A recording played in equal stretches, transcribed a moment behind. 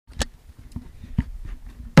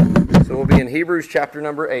So we'll be in Hebrews chapter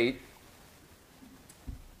number 8.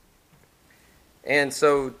 And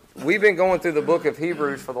so we've been going through the book of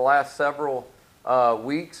Hebrews for the last several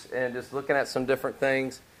weeks and just looking at some different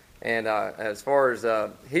things. And as far as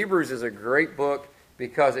Hebrews is a great book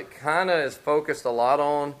because it kind of is focused a lot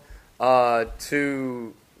on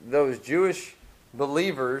to those Jewish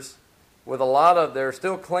believers with a lot of, they're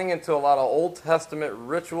still clinging to a lot of Old Testament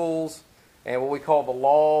rituals and what we call the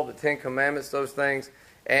law, the Ten Commandments, those things.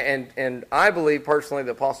 And I believe personally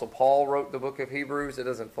the Apostle Paul wrote the book of Hebrews. It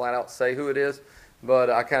doesn't flat out say who it is,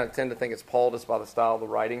 but I kind of tend to think it's Paul just by the style of the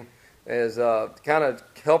writing, is kind of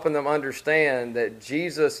helping them understand that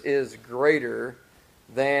Jesus is greater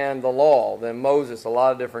than the law, than Moses, a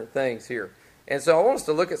lot of different things here. And so I want us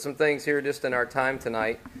to look at some things here just in our time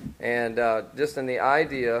tonight, and just in the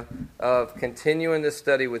idea of continuing this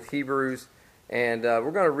study with Hebrews. And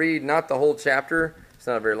we're going to read not the whole chapter. It's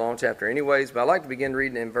not a very long chapter anyways, but I'd like to begin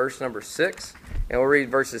reading in verse number 6, and we'll read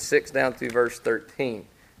verses 6 down through verse 13.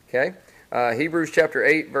 Okay? Hebrews chapter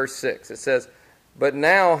 8, verse 6. It says, "But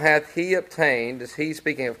now hath he obtained," is he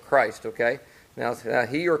speaking of Christ, okay? Now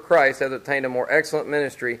he or Christ hath obtained a more excellent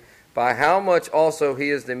ministry, by how much also he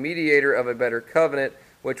is the mediator of a better covenant,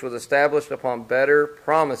 which was established upon better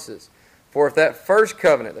promises. For if that first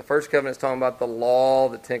covenant, the first covenant is talking about the law,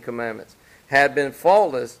 the Ten Commandments, had been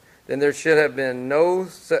faultless, then there should have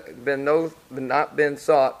not been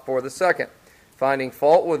sought for the second. Finding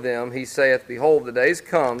fault with them, he saith, Behold, the days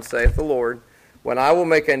come, saith the Lord, when I will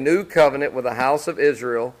make a new covenant with the house of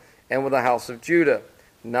Israel and with the house of Judah,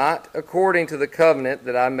 not according to the covenant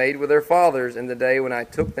that I made with their fathers in the day when I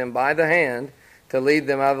took them by the hand to lead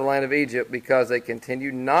them out of the land of Egypt, because they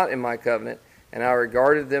continued not in my covenant, and I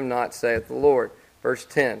regarded them not, saith the Lord. Verse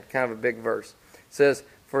 10, kind of a big verse. It says,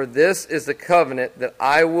 For this is the covenant that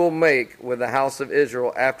I will make with the house of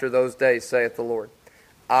Israel after those days, saith the Lord.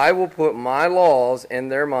 I will put my laws in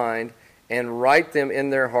their mind and write them in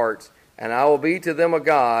their hearts, and I will be to them a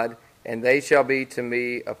God, and they shall be to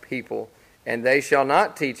me a people. And they shall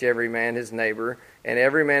not teach every man his neighbor, and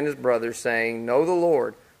every man his brother, saying, Know the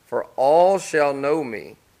Lord, for all shall know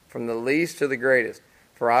me, from the least to the greatest.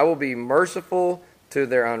 For I will be merciful to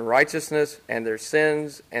their unrighteousness, and their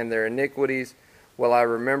sins, and their iniquities will I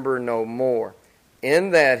remember no more.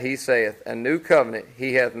 In that he saith, A new covenant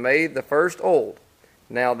he hath made the first old.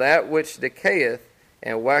 Now that which decayeth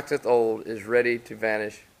and waxeth old is ready to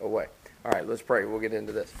vanish away. All right, let's pray. We'll get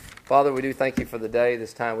into this. Father, we do thank you for the day,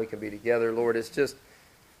 this time we can be together. Lord,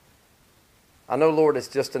 I know, Lord, it's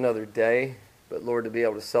just another day, but Lord, to be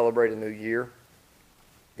able to celebrate a new year,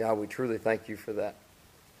 God, we truly thank you for that.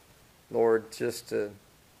 Lord, just to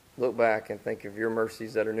look back and think of your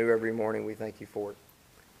mercies that are new every morning, we thank you for it.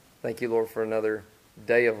 Thank you, Lord, for another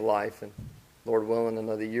day of life, and Lord willing,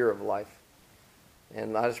 another year of life.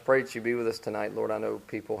 And I just pray that you be with us tonight. Lord, I know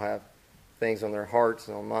people have things on their hearts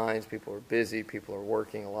and on minds. People are busy. People are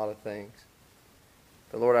working a lot of things.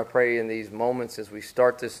 But Lord, I pray in these moments as we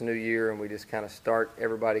start this new year and we just kind of start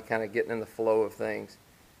everybody kind of getting in the flow of things,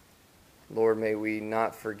 Lord, may we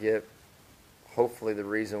not forget, hopefully, the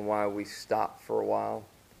reason why we stopped for a while.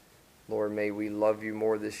 Lord, may we love you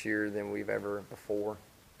more this year than we've ever before.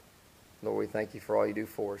 Lord, we thank you for all you do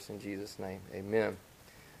for us. In Jesus' name, amen.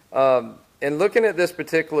 In looking at this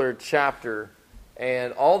particular chapter,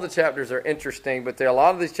 and all the chapters are interesting, but a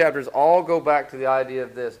lot of these chapters all go back to the idea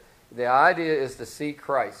of this. The idea is to see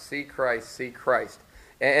Christ, see Christ, see Christ.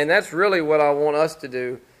 And that's really what I want us to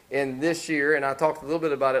do in this year, and I talked a little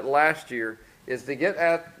bit about it last year, is to get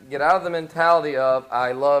out of the mentality of,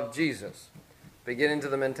 I love Jesus. But get into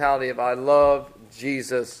the mentality of, I love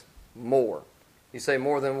Jesus more. You say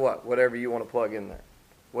more than what? Whatever you want to plug in there.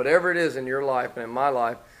 Whatever it is in your life and in my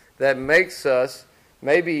life that makes us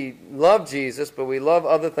maybe love Jesus, but we love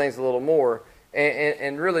other things a little more.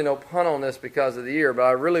 And really no pun on this because of the year, but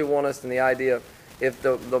I really want us in the idea of, if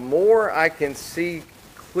the more I can see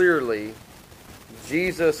clearly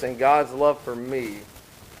Jesus and God's love for me,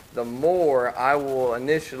 the more I will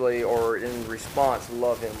initially or in response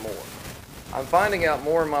love him more. I'm finding out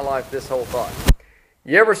more in my life this whole thought.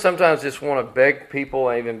 You ever sometimes just want to beg people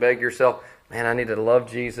and even beg yourself, man, I need to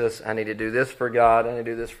love Jesus. I need to do this for God. I need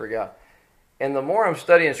to do this for God. And the more I'm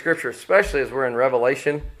studying Scripture, especially as we're in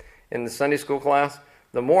Revelation in the Sunday school class,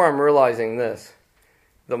 the more I'm realizing this.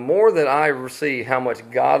 The more that I see how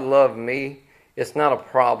much God loved me, it's not a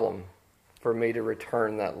problem for me to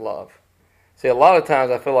return that love. See, a lot of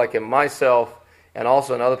times I feel like in myself and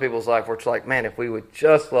also in other people's life where it's like, man, if we would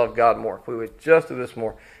just love God more, if we would just do this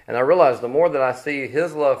more. And I realize the more that I see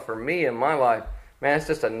his love for me in my life, man, it's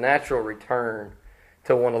just a natural return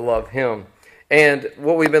to want to love him. And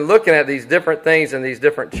what we've been looking at, these different things in these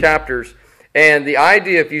different chapters. And the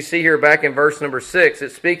idea, if you see here back in verse number 6,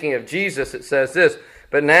 it's speaking of Jesus. It says this,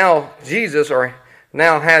 but now Jesus, or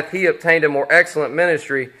now hath he obtained a more excellent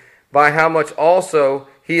ministry, by how much also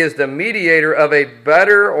he is the mediator of a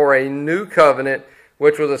better or a new covenant,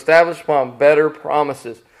 which was established upon better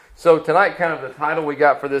promises. So tonight, kind of the title we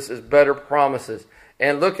got for this is Better Promises.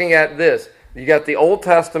 And looking at this, you got the Old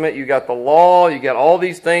Testament, you got the law, you got all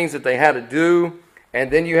these things that they had to do,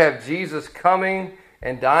 and then you have Jesus coming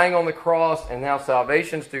and dying on the cross, and now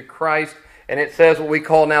salvation's through Christ, and it says what we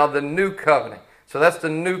call now the new covenant. So that's the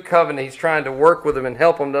new covenant. He's trying to work with them and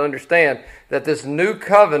help them to understand that this new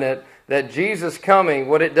covenant, that Jesus coming,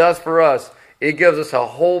 what it does for us, it gives us a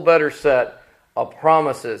whole better set of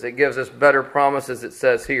promises. It gives us better promises, it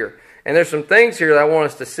says here. And there's some things here that I want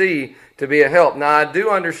us to see to be a help. Now, I do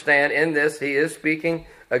understand in this, he is speaking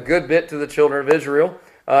a good bit to the children of Israel.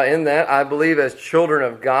 In that, I believe as children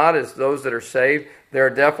of God, as those that are saved, there are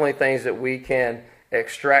definitely things that we can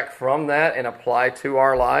extract from that and apply to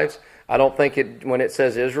our lives. I don't think when it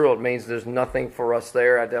says Israel, it means there's nothing for us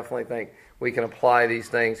there. I definitely think we can apply these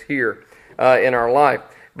things here in our life.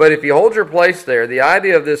 But if you hold your place there, the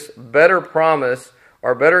idea of this better promise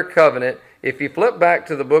or better covenant, if you flip back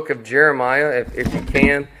to the book of Jeremiah, if you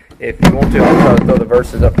can, if you want to, I'll try to throw the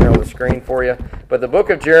verses up here on the screen for you. But the book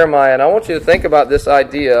of Jeremiah, and I want you to think about this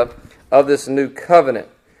idea of this new covenant.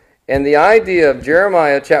 And the idea of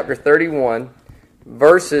Jeremiah chapter 31,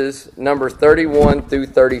 verses number 31 through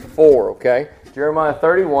 34, okay? Jeremiah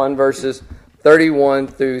 31, verses 31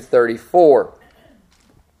 through 34.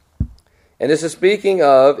 And this is speaking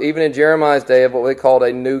of, even in Jeremiah's day, of what they called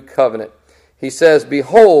a new covenant. He says,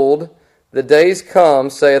 behold, the days come,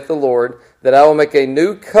 saith the Lord, that I will make a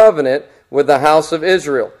new covenant with the house of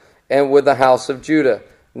Israel and with the house of Judah,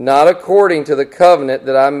 not according to the covenant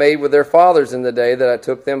that I made with their fathers in the day that I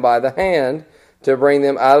took them by the hand to bring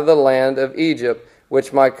them out of the land of Egypt,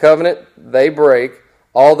 which my covenant they break,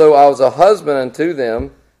 although I was a husband unto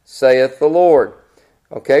them, saith the Lord.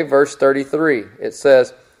 Okay, verse 33, it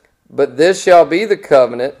says, but this shall be the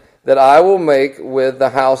covenant that I will make with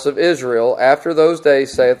the house of Israel. After those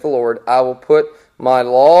days, saith the Lord, I will put my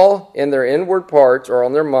law in their inward parts, or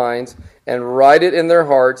on their minds, and write it in their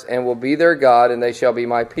hearts, and will be their God, and they shall be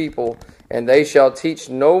my people. And they shall teach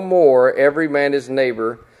no more every man his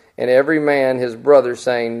neighbor, and every man his brother,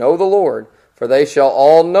 saying, know the Lord. For they shall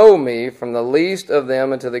all know me, from the least of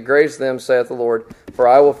them unto the greatest of them, saith the Lord. For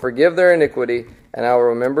I will forgive their iniquity, and I will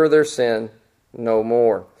remember their sin no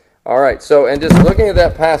more. All right, so, and just looking at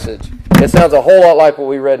that passage, it sounds a whole lot like what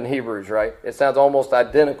we read in Hebrews, right? It sounds almost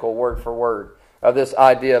identical, word for word, of this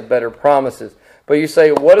idea of better promises. But you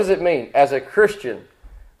say, what does it mean? As a Christian,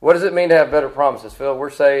 what does it mean to have better promises? Phil,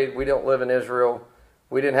 we're saved, we don't live in Israel,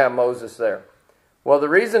 we didn't have Moses there. Well, the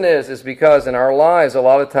reason is because in our lives, a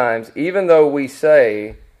lot of times, even though we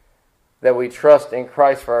say that we trust in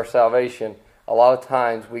Christ for our salvation, a lot of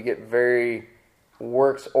times we get very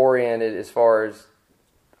works-oriented as far as,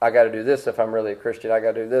 I got to do this if I'm really a Christian. I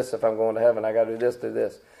got to do this if I'm going to heaven. I got to do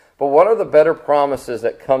this. But what are the better promises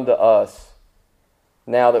that come to us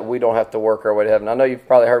now that we don't have to work our way to heaven? I know you've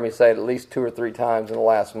probably heard me say it at least 2 or 3 times in the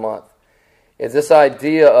last month. It's this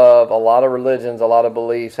idea of a lot of religions, a lot of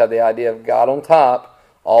beliefs have the idea of God on top,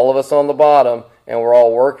 all of us on the bottom, and we're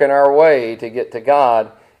all working our way to get to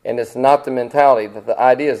God. And it's not the mentality. The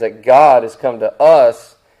idea is that God has come to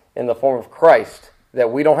us in the form of Christ,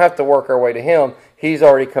 that we don't have to work our way to Him. He's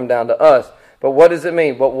already come down to us. But what does it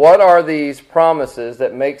mean? But what are these promises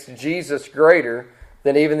that makes Jesus greater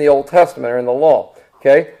than even the Old Testament or in the law?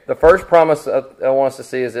 Okay, the first promise I want us to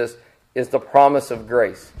see is this, is the promise of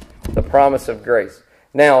grace. The promise of grace.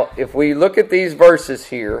 Now, if we look at these verses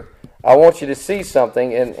here, I want you to see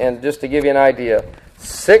something, and just to give you an idea,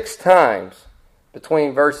 6 times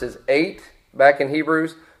between verses 8, back in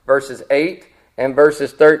Hebrews, verses 8 and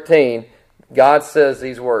verses 13, God says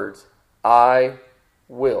these words, I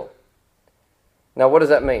will. Now, what does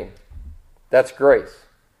that mean? That's grace.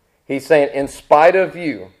 He's saying, in spite of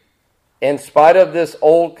you, in spite of this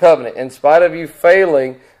old covenant, in spite of you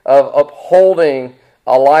failing of upholding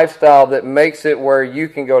a lifestyle that makes it where you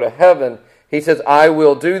can go to heaven, He says, I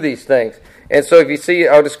will do these things. And so if you see,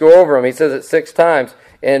 I'll just go over them. He says it 6 times.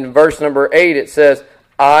 In verse number 8, it says,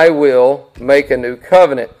 I will make a new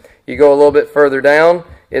covenant. You go a little bit further down,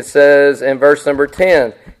 it says in verse number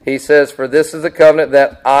 10, He says, for this is the covenant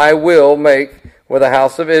that I will make with the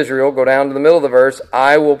house of Israel. Go down to the middle of the verse.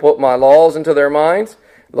 I will put my laws into their minds.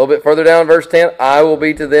 A little bit further down, verse 10, I will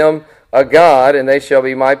be to them a God, and they shall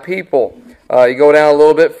be my people. You go down a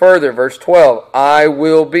little bit further, verse 12, I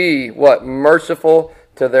will be, what? Merciful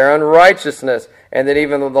to their unrighteousness. And then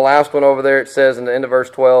even the last one over there, it says in the end of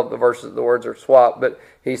verse 12, the words are swapped, but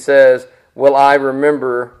he says, will I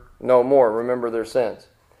remember no more, remember their sins.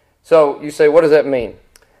 So you say, what does that mean?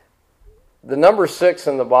 The number 6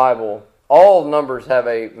 in the Bible, all numbers have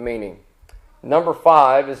a meaning. Number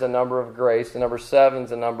 5 is a number of grace. The number 7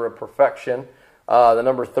 is a number of perfection. The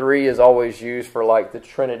number 3 is always used for like the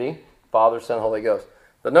Trinity, Father, Son, Holy Ghost.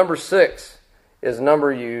 The number 6 is a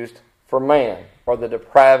number used for man, or the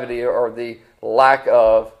depravity or the lack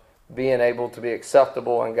of being able to be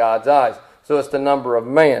acceptable in God's eyes. So it's the number of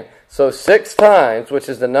man. So 6 times, which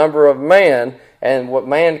is the number of man, and what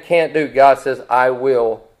man can't do, God says, I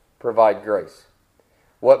will provide grace.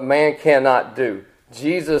 What man cannot do.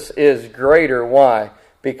 Jesus is greater. Why?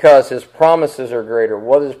 Because his promises are greater.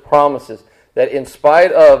 What is promises? That in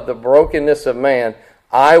spite of the brokenness of man,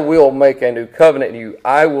 I will make a new covenant in you.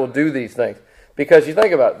 I will do these things. Because you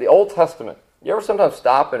think about it, the Old Testament, you ever sometimes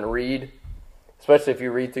stop and read, especially if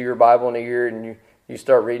you read through your Bible in a year and you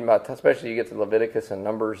start reading about, especially you get to Leviticus and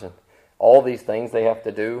Numbers and all these things they have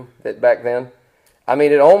to do that back then. I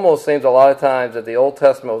mean, it almost seems a lot of times that the Old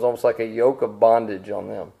Testament was almost like a yoke of bondage on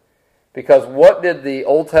them. Because what did the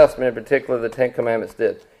Old Testament, in particular the Ten Commandments,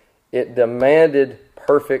 did? It demanded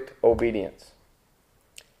perfect obedience.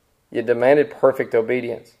 It demanded perfect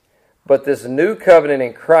obedience. But this new covenant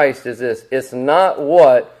in Christ is this. It's not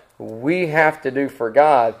what we have to do for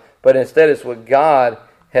God, but instead it's what God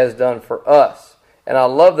has done for us. And I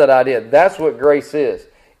love that idea. That's what grace is.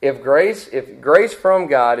 If grace from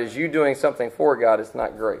God is you doing something for God, it's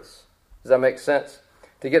not grace. Does that make sense?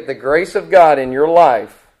 To get the grace of God in your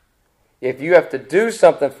life, if you have to do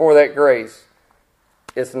something for that grace,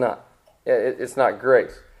 it's not. It's not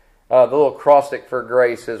grace. The little acrostic for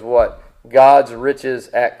grace is what? God's riches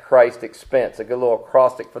at Christ's expense. A good little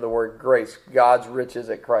acrostic for the word grace. God's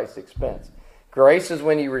riches at Christ's expense. Grace is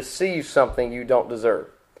when you receive something you don't deserve.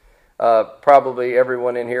 Probably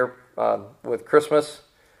everyone in here with Christmas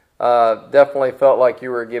definitely felt like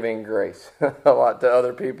you were giving grace a lot to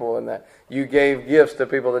other people, and that you gave gifts to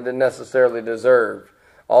people that didn't necessarily deserve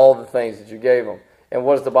all the things that you gave them. And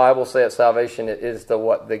what does the Bible say at salvation? It is the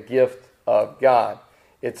what? The gift of God.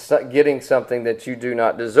 It's getting something that you do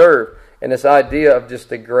not deserve. And this idea of just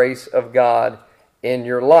the grace of God in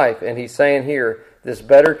your life. And he's saying here, this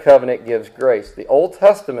better covenant gives grace. The Old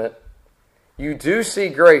Testament, you do see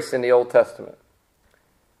grace in the Old Testament.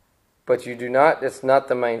 But you do not, it's not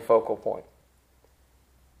the main focal point.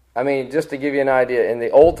 I mean, just to give you an idea, in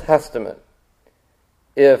the Old Testament,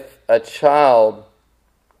 if a child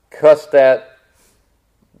cussed at,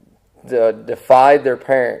 defied their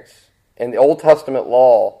parents, in the Old Testament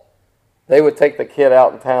law, they would take the kid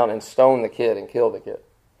out in town and stone the kid and kill the kid.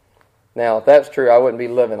 Now, if that's true, I wouldn't be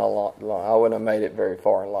living a lot long. I wouldn't have made it very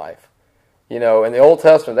far in life. You know, in the Old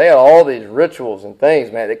Testament, they had all these rituals and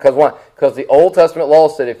things, man. Because why? Because the Old Testament law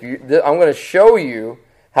said, I'm going to show you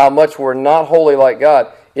how much we're not holy like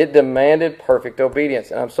God. It demanded perfect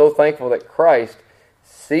obedience. And I'm so thankful that Christ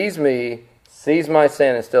sees me, sees my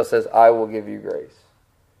sin, and still says, I will give you grace.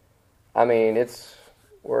 I mean,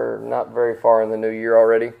 we're not very far in the new year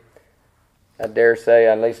already. I dare say,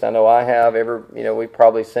 at least I know I have. We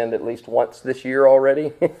probably sinned at least once this year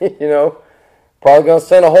already. Probably going to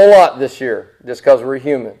sin a whole lot this year just because we're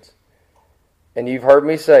humans. And you've heard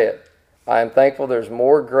me say it. I am thankful there's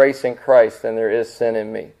more grace in Christ than there is sin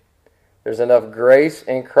in me. There's enough grace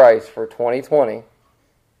in Christ for 2020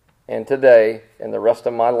 and today and the rest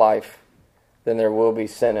of my life than there will be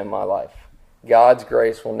sin in my life. God's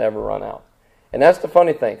grace will never run out. And that's the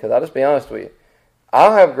funny thing, because I'll just be honest with you.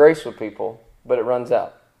 I'll have grace with people, but it runs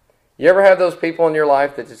out. You ever have those people in your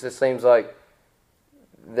life that just seems like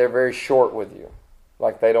they're very short with you,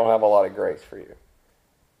 like they don't have a lot of grace for you?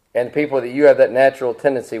 And people that you have that natural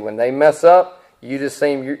tendency, when they mess up, you just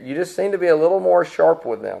seem to be a little more sharp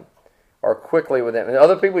with them, or quickly with them. And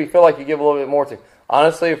other people you feel like you give a little bit more to.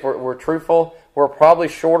 Honestly, if we're truthful, we're probably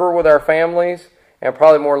shorter with our families and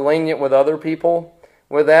probably more lenient with other people.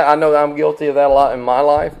 With that, I know that I'm guilty of that a lot in my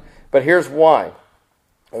life. But here's why.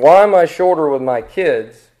 Why am I shorter with my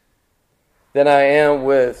kids than I am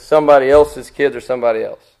with somebody else's kids or somebody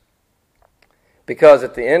else? Because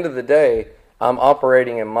at the end of the day, I'm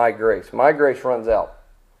operating in my grace. My grace runs out.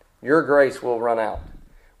 Your grace will run out.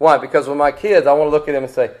 Why? Because with my kids, I want to look at them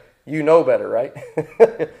and say, you know better, right?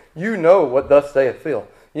 You know what thus saith Phil.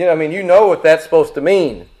 You know what that's supposed to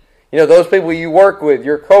mean. Those people you work with,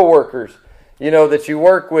 your coworkers, that you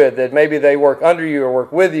work with, that maybe they work under you or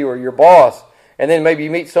work with you, or your boss, and then maybe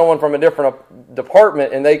you meet someone from a different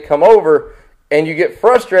department and they come over and you get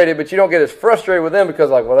frustrated, but you don't get as frustrated with them because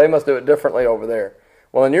they must do it differently over there.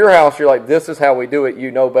 Well, in your house, you're like, this is how we do it.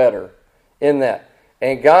 You know better in that.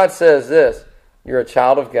 And God says this, you're a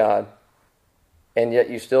child of God, and yet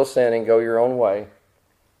you still sin and go your own way,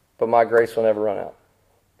 but my grace will never run out.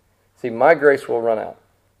 See, my grace will run out.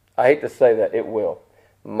 I hate to say that, it will.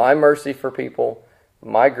 My mercy for people,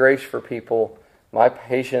 my grace for people, my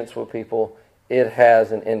patience with people, it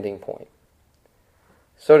has an ending point.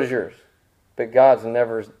 So does yours. But God's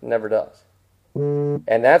never does.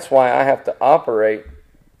 And that's why I have to operate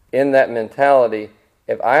in that mentality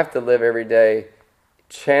if I have to live every day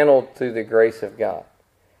channeled through the grace of God.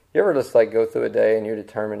 You ever just like go through a day and you're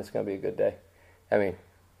determined it's going to be a good day? I mean,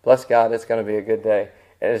 bless God, it's going to be a good day.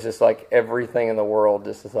 And it's just like everything in the world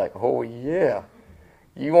just is like, oh yeah.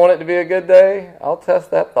 You want it to be a good day? I'll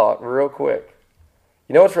test that thought real quick.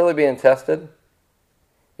 You know what's really being tested?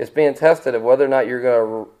 It's being tested of whether or not you're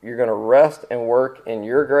going to rest and work in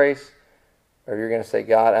your grace, or you're going to say,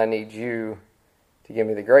 God, I need you to give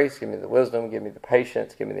me the grace, give me the wisdom, give me the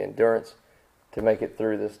patience, give me the endurance to make it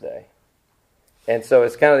through this day. And so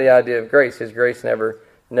it's kind of the idea of grace. His grace never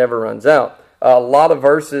runs out. A lot of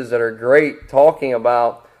verses that are great talking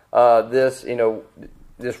about this, we're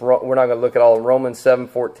not going to look at all of Romans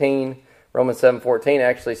 7:14. Romans 7:14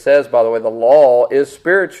 actually says, by the way, the law is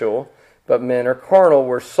spiritual, but men are carnal.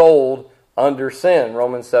 We're sold under sin.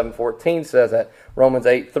 Romans 7:14 says that. Romans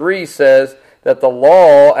 8:3 says that the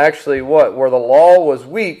law actually where the law was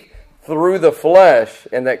weak through the flesh,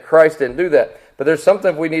 and that Christ didn't do that. But there's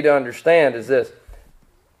something we need to understand is this.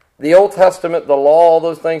 The Old Testament, the law, all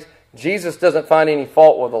those things, Jesus doesn't find any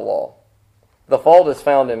fault with the law. The fault is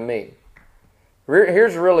found in me.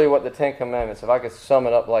 Here's really what the Ten Commandments, if I could sum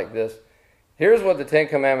it up like this. Here's what the Ten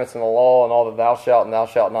Commandments and the law and all the thou shalt and thou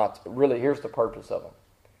shalt not, really here's the purpose of them.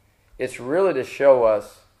 It's really to show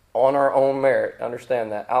us on our own merit,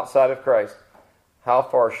 understand that, outside of Christ, how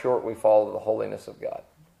far short we fall of the holiness of God.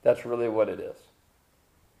 That's really what it is.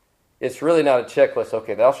 It's really not a checklist.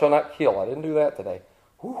 Okay, thou shalt not kill. I didn't do that today.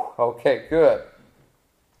 Whew, okay, good.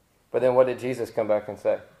 But then what did Jesus come back and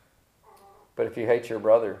say? But if you hate your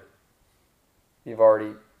brother, you've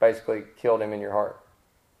already basically killed him in your heart.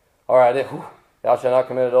 All right, thou shalt not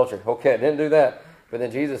commit adultery. Okay, I didn't do that. But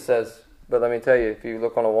then Jesus says, but let me tell you, if you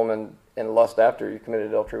look on a woman and lust after, you committed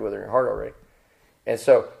adultery with her in your heart already. And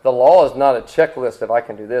so the law is not a checklist of I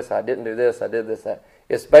can do this, I didn't do this, I did this, that.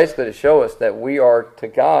 It's basically to show us that we are to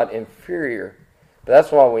God inferior. But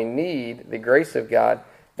that's why we need the grace of God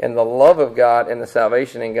and the love of God and the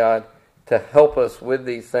salvation in God to help us with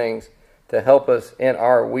these things, to help us in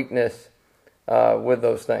our weakness with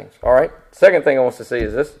those things. All right? Second thing I want us to see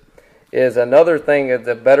is this. Is another thing that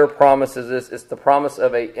the better promise is this. It's the promise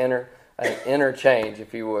of an inner change,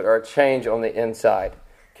 if you would, or a change on the inside.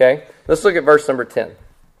 Okay? Let's look at verse number 10.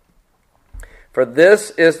 For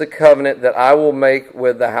this is the covenant that I will make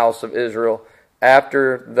with the house of Israel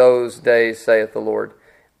after those days, saith the Lord.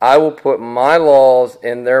 I will put my laws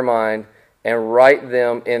in their mind and write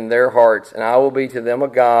them in their hearts, and I will be to them a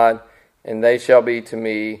God, and they shall be to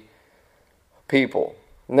me people.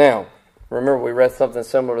 Now, remember we read something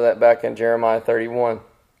similar to that back in Jeremiah 31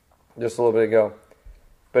 just a little bit ago.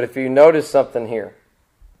 But if you notice something here,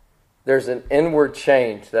 there's an inward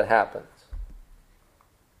change that happens.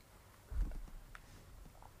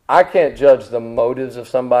 I can't judge the motives of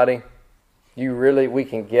somebody. We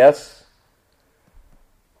can guess.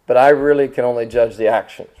 But I really can only judge the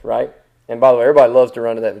actions, right? And by the way, everybody loves to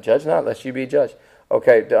run to that. Judge not, lest you be judged.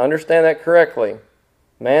 Okay, to understand that correctly,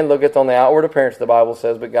 man looketh on the outward appearance, the Bible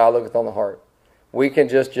says, but God looketh on the heart. We can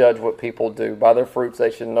just judge what people do. By their fruits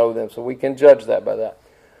they should know them. So we can judge that by that.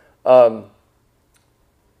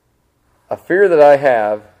 A fear that I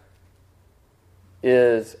have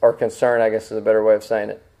is, or concern, I guess is a better way of saying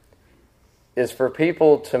it, is for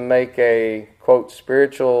people to make a, quote,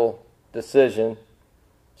 spiritual decision,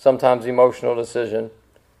 sometimes emotional decision,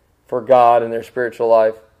 for God in their spiritual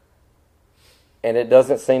life, and it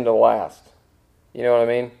doesn't seem to last. You know what I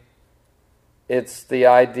mean? It's the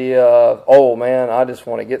idea of, oh man, I just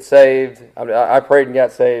want to get saved. I prayed and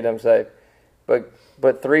got saved, I'm saved.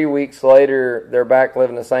 But 3 weeks later, they're back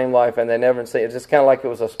living the same life, and they never see it. It's just kind of like it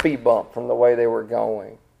was a speed bump from the way they were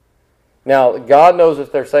going. Now, God knows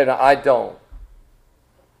if they're saved. I don't.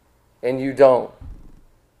 And you don't.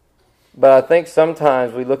 But I think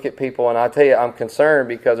sometimes we look at people, and I tell you, I'm concerned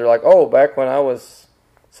because they're like, oh, back when I was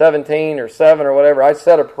 17 or 7 or whatever, I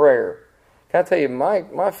said a prayer. Can I tell you,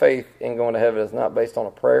 my faith in going to heaven is not based on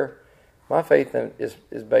a prayer. My faith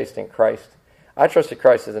is based in Christ. I trusted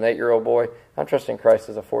Christ as an 8-year-old boy. I'm trusting Christ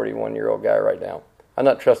as a 41-year-old guy right now. I'm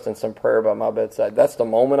not trusting some prayer by my bedside. That's the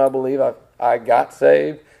moment I believe I got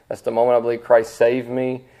saved. That's the moment I believe Christ saved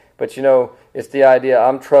me. But it's the idea,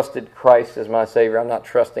 I'm trusted Christ as my Savior. I'm not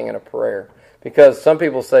trusting in a prayer. Because some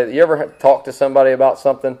people say, that you ever talk to somebody about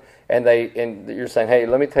something and you're saying, hey,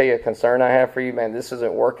 let me tell you a concern I have for you, man, this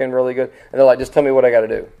isn't working really good. And they're like, just tell me what I got to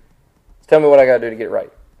do. Just tell me what I got to do to get it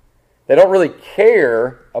right. They don't really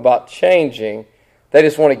care about changing. They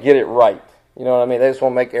just want to get it right. You know what I mean? They just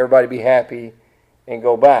want to make everybody be happy and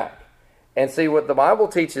go back. And see, what the Bible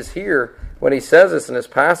teaches here, when he says this in this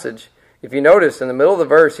passage, if you notice, in the middle of the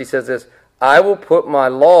verse, he says this, I will put my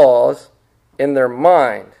laws in their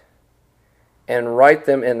mind and write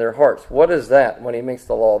them in their hearts. What is that when he makes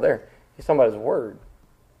the law there? He's talking about his word.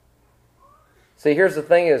 See, here's the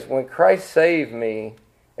thing is, when Christ saved me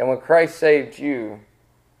and when Christ saved you,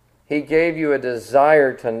 he gave you a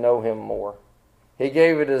desire to know him more. He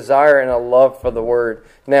gave a desire and a love for the word.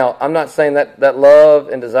 Now, I'm not saying that love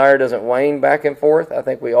and desire doesn't wane back and forth. I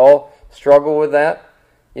think we all struggle with that.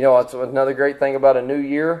 It's another great thing about a new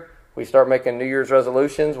year. We start making New Year's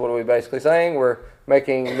resolutions. What are we basically saying? We're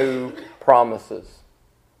making new promises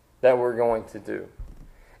that we're going to do.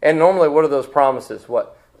 And normally, what are those promises?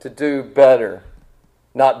 What? To do better,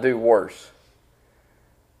 not do worse.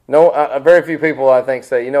 No, very few people, I think,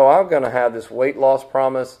 say, I'm going to have this weight loss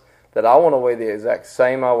promise that I want to weigh the exact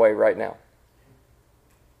same I weigh right now.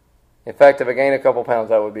 In fact, if I gain a couple pounds,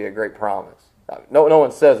 that would be a great promise. No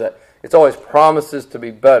one says that. It's always promises to be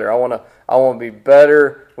better. I want to be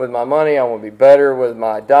better with my money. I want to be better with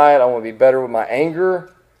my diet. I want to be better with my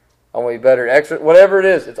anger. I want to be better at exercise. Whatever it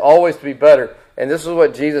is, it's always to be better. And this is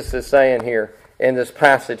what Jesus is saying here in this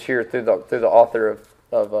passage here through the author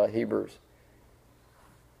of Hebrews.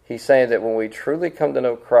 He's saying that when we truly come to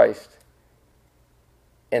know Christ,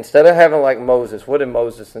 instead of having like Moses, what did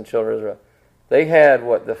Moses and children of Israel? They had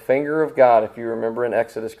the finger of God, if you remember in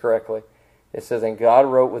Exodus correctly. It says, and God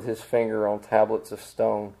wrote with his finger on tablets of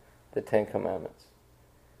stone the Ten Commandments.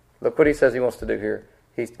 Look what he says he wants to do here.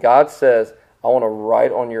 God says, I want to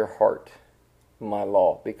write on your heart my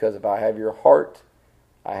law, because if I have your heart,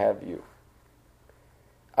 I have you.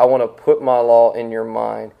 I want to put my law in your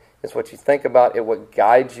mind. It's what you think about. It what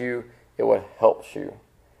guides you. It what helps you.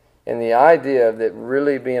 And the idea of that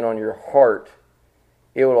really being on your heart,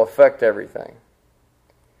 it will affect everything.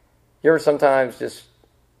 You ever sometimes just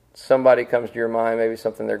somebody comes to your mind, maybe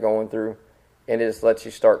something they're going through, and it just lets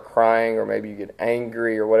you start crying, or maybe you get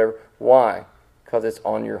angry or whatever. Why? Because it's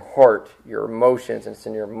on your heart, your emotions, and it's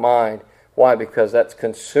in your mind. Why? Because that's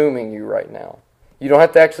consuming you right now. You don't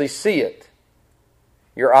have to actually see it.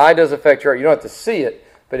 Your eye does affect your heart. You don't have to see it.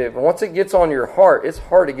 But once it gets on your heart, it's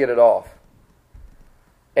hard to get it off.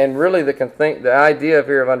 And really the idea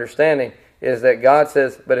here of understanding is that God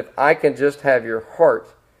says, but if I can just have your heart,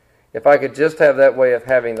 if I could just have that way of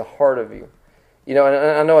having the heart of you. And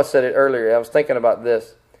I know I said it earlier. I was thinking about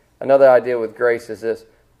this. Another idea with grace is this.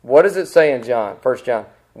 What does it say in John, 1 John?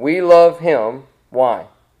 We love him. Why?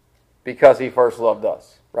 Because he first loved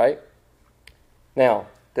us, right? Now,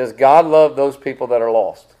 does God love those people that are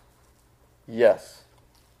lost? Yes.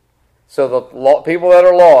 So the people that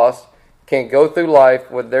are lost can go through life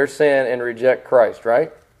with their sin and reject Christ,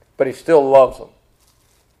 right? But he still loves them.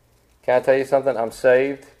 Can I tell you something? I'm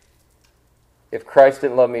saved. If Christ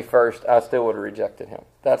didn't love me first, I still would have rejected him.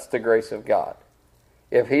 That's the grace of God.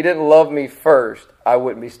 If he didn't love me first, I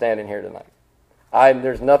wouldn't be standing here tonight.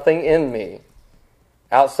 There's nothing in me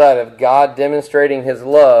outside of God demonstrating his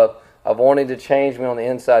love of wanting to change me on the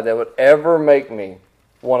inside that would ever make me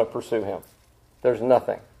want to pursue him. There's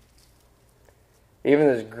nothing. Even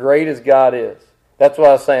as great as God is. That's what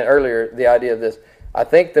I was saying earlier, the idea of this. I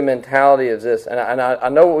think the mentality is this, and I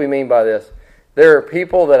know what we mean by this. There are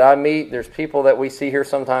people that I meet, there's people that we see here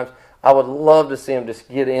sometimes, I would love to see them just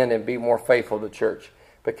get in and be more faithful to church.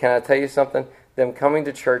 But can I tell you something? Them coming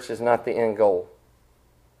to church is not the end goal.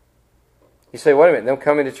 You say, wait a minute, them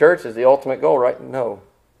coming to church is the ultimate goal, right? No,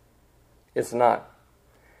 it's not.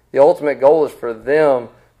 The ultimate goal is for them,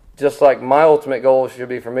 just like my ultimate goal should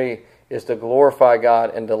be for me, is to glorify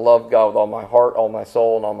God and to love God with all my heart, all my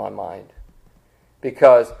soul, and all my mind.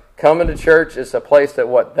 Because coming to church is a place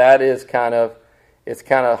that is kind of, it's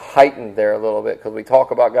kind of heightened there a little bit, because we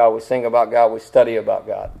talk about God, we sing about God, we study about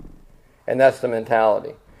God. And that's the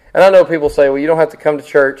mentality. And I know people say, well, you don't have to come to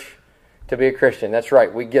church to be a Christian. That's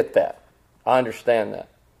right, we get that. I understand that.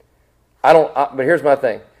 But here's my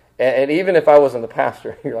thing. And even if I wasn't the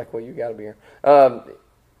pastor, you're like, well, you got to be here.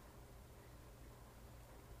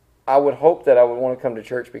 I would hope that I would want to come to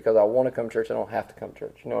church because I want to come to church. I don't have to come to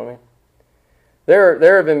church. You know what I mean?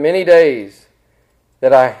 There have been many days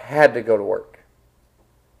that I had to go to work.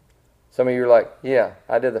 Some of you are like, yeah,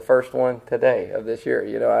 I did the first one today of this year.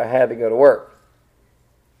 I had to go to work.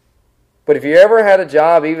 But if you ever had a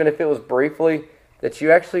job, even if it was briefly, that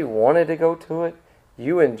you actually wanted to go to it,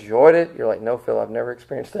 you enjoyed it, you're like, no, Phil, I've never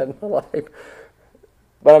experienced that in my life.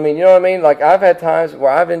 But I mean, you know what I mean? Like, I've had times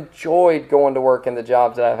where I've enjoyed going to work in the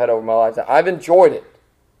jobs that I've had over my lifetime. I've enjoyed it.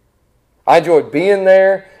 I enjoyed being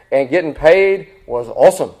there, and getting paid was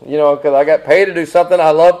awesome, because I got paid to do something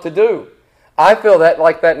I love to do. I feel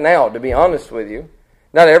like that now, to be honest with you.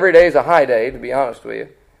 Not every day is a high day, to be honest with you.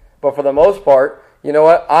 But for the most part, you know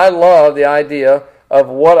what? I love the idea of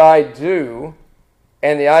what I do,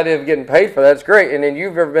 and the idea of getting paid for that's great. And then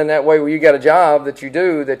you've ever been that way where you got a job that you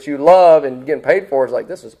do, that you love, and getting paid for is like,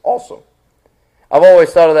 this is awesome. I've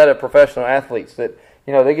always thought of that as professional athletes, that,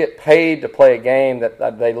 they get paid to play a game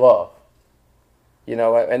that they love.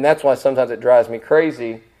 And that's why sometimes it drives me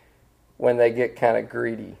crazy when they get kind of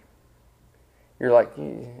greedy. You're like,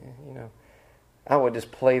 I would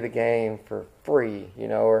just play the game for free,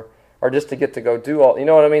 or just to get to go do all,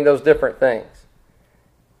 what I mean? Those different things.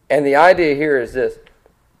 And the idea here is this,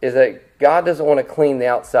 is that God doesn't want to clean the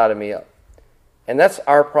outside of me up. And that's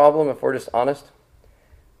our problem, if we're just honest.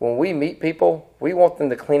 When we meet people, we want them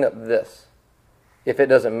to clean up this if it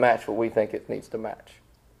doesn't match what we think it needs to match.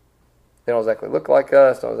 They don't exactly look like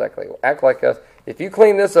us, don't exactly act like us. If you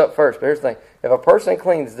clean this up first, but here's the thing. If a person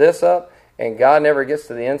cleans this up and God never gets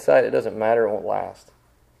to the inside, it doesn't matter, it won't last.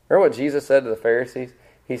 Remember what Jesus said to the Pharisees?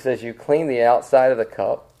 He says, you clean the outside of the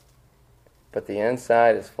cup, but the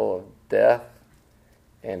inside is full of death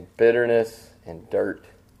and bitterness and dirt.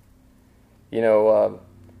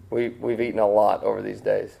 We've eaten a lot over these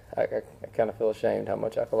days. I kind of feel ashamed how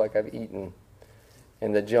much I feel like I've eaten,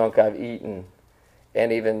 and the junk I've eaten.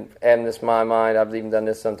 And even, in my mind, I've even done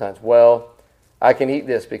this sometimes. Well, I can eat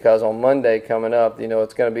this because on Monday coming up,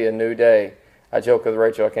 it's going to be a new day. I joke with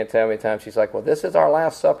Rachel, I can't tell how many times she's like, well, this is our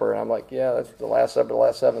last supper. And I'm like, yeah, that's the last supper, the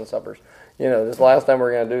last 7 suppers. This is the last time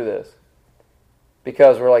we're going to do this.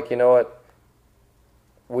 Because we're like, you know what?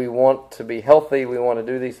 We want to be healthy. We want to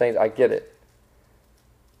do these things. I get it.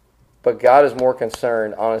 But God is more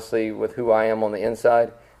concerned, honestly, with who I am on the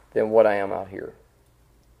inside than what I am out here.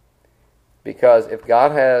 Because if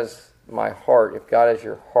God has my heart, if God has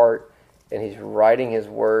your heart, and He's writing His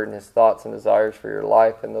word and His thoughts and desires for your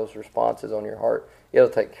life and those responses on your heart, it'll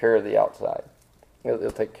take care of the outside. It'll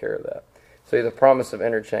take care of that. So the promise of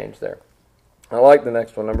interchange there. I like the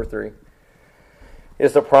next one, number 3.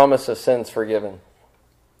 Is the promise of sins forgiven.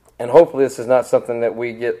 And hopefully this is not something that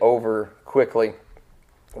we get over quickly.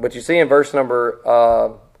 But you see in verse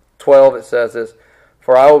number 12 it says this,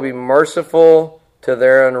 for I will be merciful to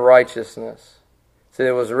their unrighteousness. See,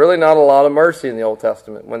 there was really not a lot of mercy in the Old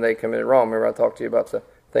Testament when they committed wrong. Remember I talked to you about the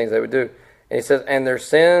things they would do. And he says, and their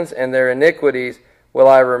sins and their iniquities will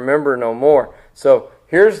I remember no more. So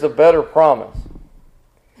here's the better promise.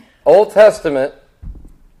 Old Testament,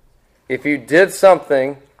 if you did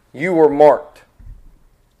something, you were marked.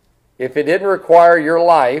 If it didn't require your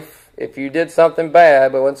life, if you did something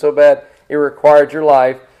bad, but wasn't so bad it required your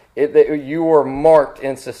life, you were marked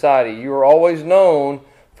in society. You were always known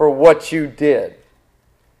for what you did.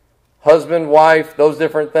 Husband, wife, those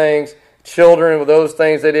different things. Children, those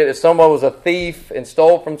things they did. If someone was a thief and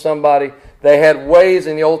stole from somebody, they had ways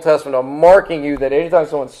in the Old Testament of marking you that anytime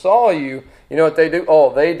someone saw you, you know what they do?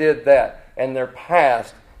 Oh, they did that. And their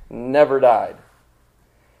past never died.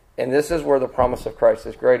 And this is where the promise of Christ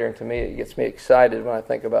is greater. And to me, it gets me excited when I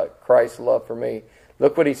think about Christ's love for me.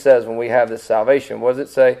 Look what He says when we have this salvation. What does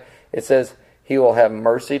it say? It says, He will have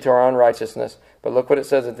mercy to our unrighteousness. But look what it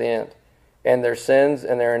says at the end. And their sins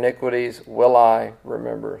and their iniquities will I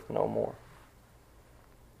remember no more.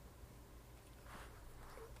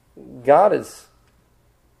 God is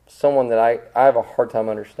someone that I have a hard time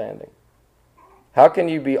understanding. How can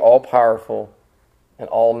you be all-powerful and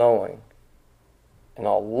all-knowing and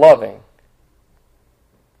all-loving,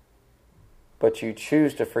 but you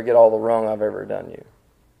choose to forget all the wrong I've ever done you?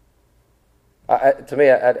 To me,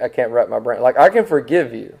 I can't wrap my brain. Like, I can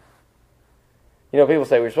forgive you. People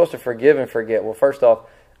say we're supposed to forgive and forget. Well, first off,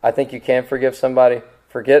 I think you can forgive somebody.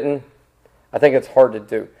 Forgetting, I think it's hard to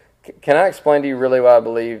do. Can I explain to you really what I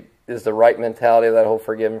believe is the right mentality of that whole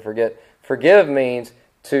forgive and forget? Forgive means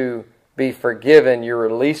to be forgiven. You're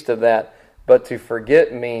released of that. But to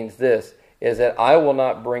forget means this, is that I will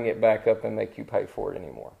not bring it back up and make you pay for it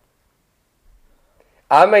anymore.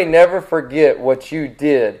 I may never forget what you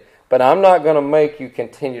did, but I'm not going to make you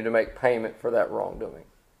continue to make payment for that wrongdoing.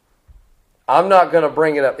 I'm not going to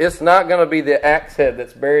bring it up. It's not going to be the axe head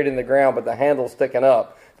that's buried in the ground, but the handle sticking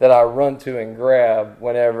up that I run to and grab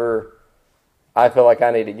whenever I feel like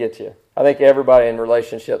I need to get you. I think everybody in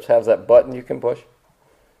relationships has that button you can push.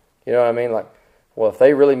 You know what I mean? Like, Well, if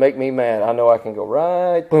they really make me mad, I know I can go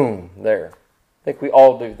right, boom, there. I think we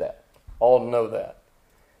all do that. All know that.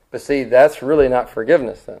 But see, that's really not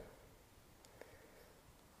forgiveness then.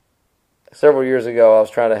 Several years ago, I was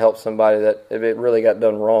trying to help somebody that it really got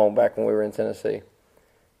done wrong back when we were in Tennessee.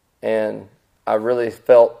 And I really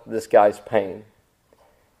felt this guy's pain.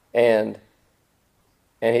 And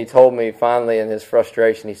he told me finally in his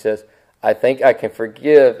frustration, he says, I think I can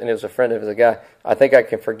forgive, and it was a friend of his, a guy, I think I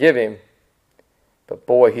can forgive him, but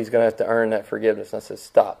boy, he's going to have to earn that forgiveness. And I said,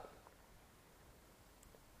 stop.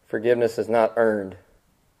 Forgiveness is not earned.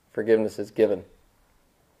 Forgiveness is given.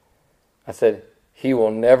 I said, he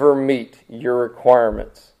will never meet your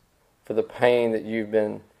requirements for the pain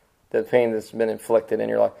the pain that's been inflicted in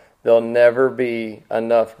your life. There'll never be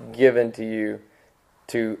enough given to you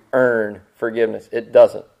to earn forgiveness. It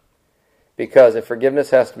doesn't. Because if forgiveness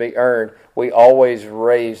has to be earned, we always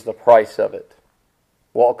raise the price of it.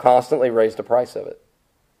 We'll constantly raise the price of it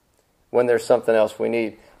when there's something else we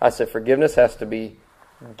need. I said forgiveness has to be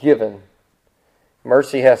given.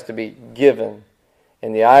 Mercy has to be given.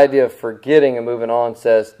 And the idea of forgetting and moving on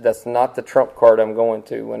says that's not the trump card I'm going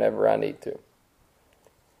to whenever I need to.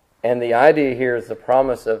 And the idea here is the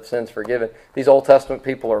promise of sins forgiven. These Old Testament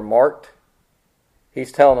people are marked.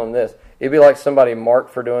 He's telling them this. It'd be like somebody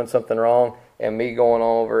marked for doing something wrong and me going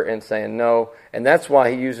over and saying no. And that's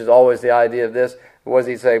why he uses always the idea of this. What does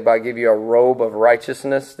he say? By give you a robe of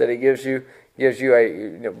righteousness that he gives you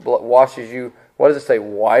washes you, what does it say,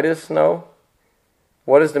 white as snow?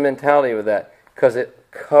 What is the mentality with that? Because it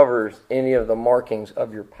covers any of the markings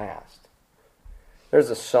of your past. There's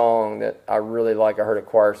a song that I really like. I heard a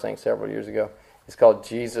choir sing several years ago. It's called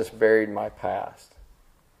Jesus Buried My Past.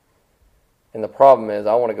 And the problem is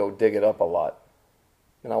I want to go dig it up a lot.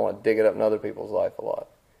 And I want to dig it up in other people's life a lot.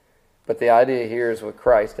 But the idea here is with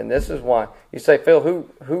Christ. And this is why you say, Phil,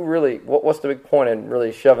 who really, what's the big point in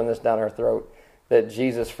really shoving this down our throat? That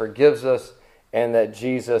Jesus forgives us and that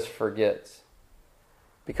Jesus forgets.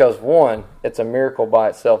 Because one, it's a miracle by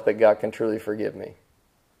itself that God can truly forgive me.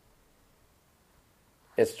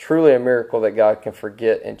 It's truly a miracle that God can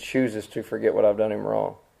forget and chooses to forget what I've done him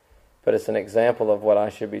wrong. But it's an example of what I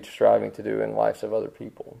should be striving to do in the lives of other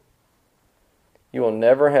people. You will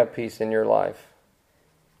never have peace in your life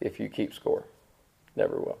if you keep score.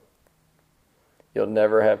 Never will. You'll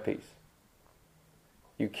never have peace.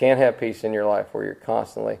 You can't have peace in your life where you're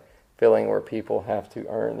constantly feeling where people have to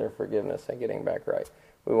earn their forgiveness and getting back right.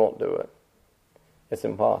 We won't do it. It's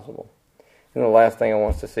impossible. And the last thing I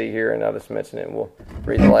want us to see here, and I'll just mention it, and we'll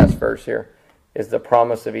read the last verse here, is the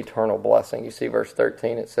promise of eternal blessing. You see verse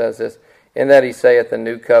 13, it says this, in that he saith the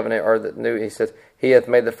new covenant, or the new, he says, he hath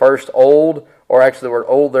made the first old, or actually the word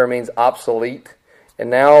old there means obsolete, and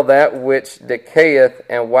now that which decayeth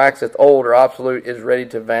and waxeth old or obsolete is ready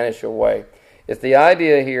to vanish away. It's the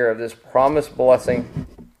idea here of this promised blessing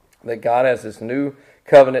that God has this new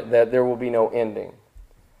covenant that there will be no ending.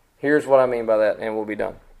 Here's what I mean by that, and we'll be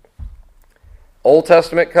done. Old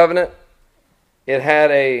Testament covenant, it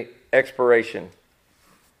had a expiration.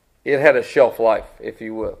 It had a shelf life, if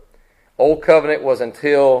you will. Old covenant was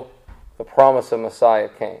until the promise of Messiah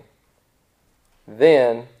came.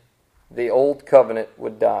 Then the old covenant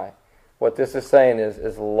would die. What this is saying is,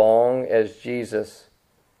 as long as Jesus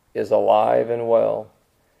is alive and well,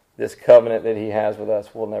 this covenant that he has with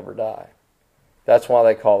us will never die. That's why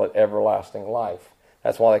they call it everlasting life.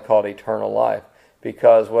 That's why they call it eternal life.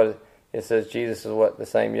 Because what it says, Jesus is the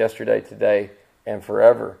same yesterday, today, and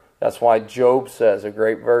forever. That's why Job says, a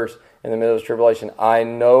great verse in the middle of the tribulation, I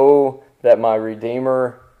know that my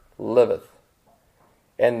Redeemer liveth.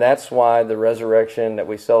 And that's why the resurrection that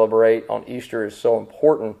we celebrate on Easter is so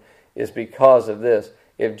important, is because of this.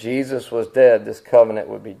 If Jesus was dead, this covenant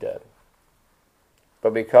would be dead.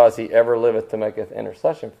 But because he ever liveth to maketh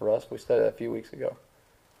intercession for us, we said that a few weeks ago,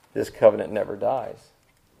 this covenant never dies.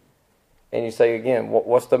 And you say again,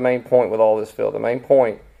 what's the main point with all this, Phil? The main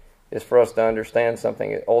point is for us to understand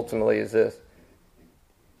something. It ultimately is this,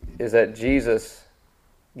 is that Jesus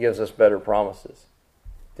gives us better promises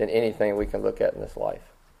than anything we can look at in this life.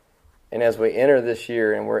 And as we enter this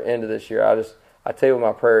year, and we're into this year, I tell you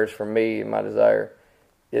what my prayers for me and my desire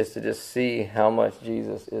is to just see how much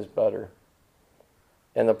Jesus is better.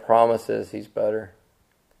 And the promise is he's better.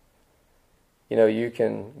 You know, you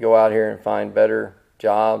can go out here and find better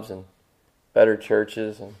jobs and better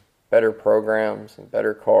churches and better programs and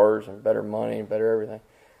better cars and better money and better everything.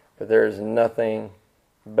 But there is nothing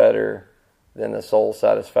better than the soul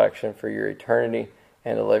satisfaction for your eternity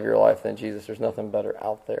and to live your life than Jesus. There's nothing better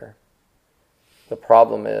out there. The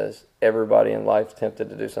problem is everybody in life is tempted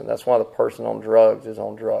to do something. That's why the person on drugs is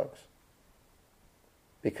on drugs.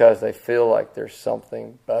 because they feel like there's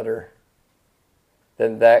something better,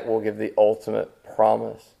 then that will give the ultimate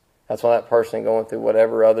promise. That's why that person going through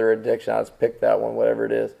whatever other addiction, I just pick that one, whatever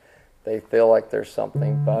it is, they feel like there's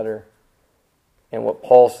something better. And what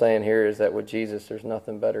Paul's saying here is that with Jesus, there's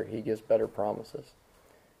nothing better. He gives better promises.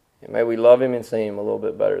 And may we love him and see him a little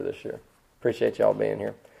bit better this year. Appreciate y'all being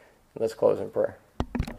here. Let's close in prayer.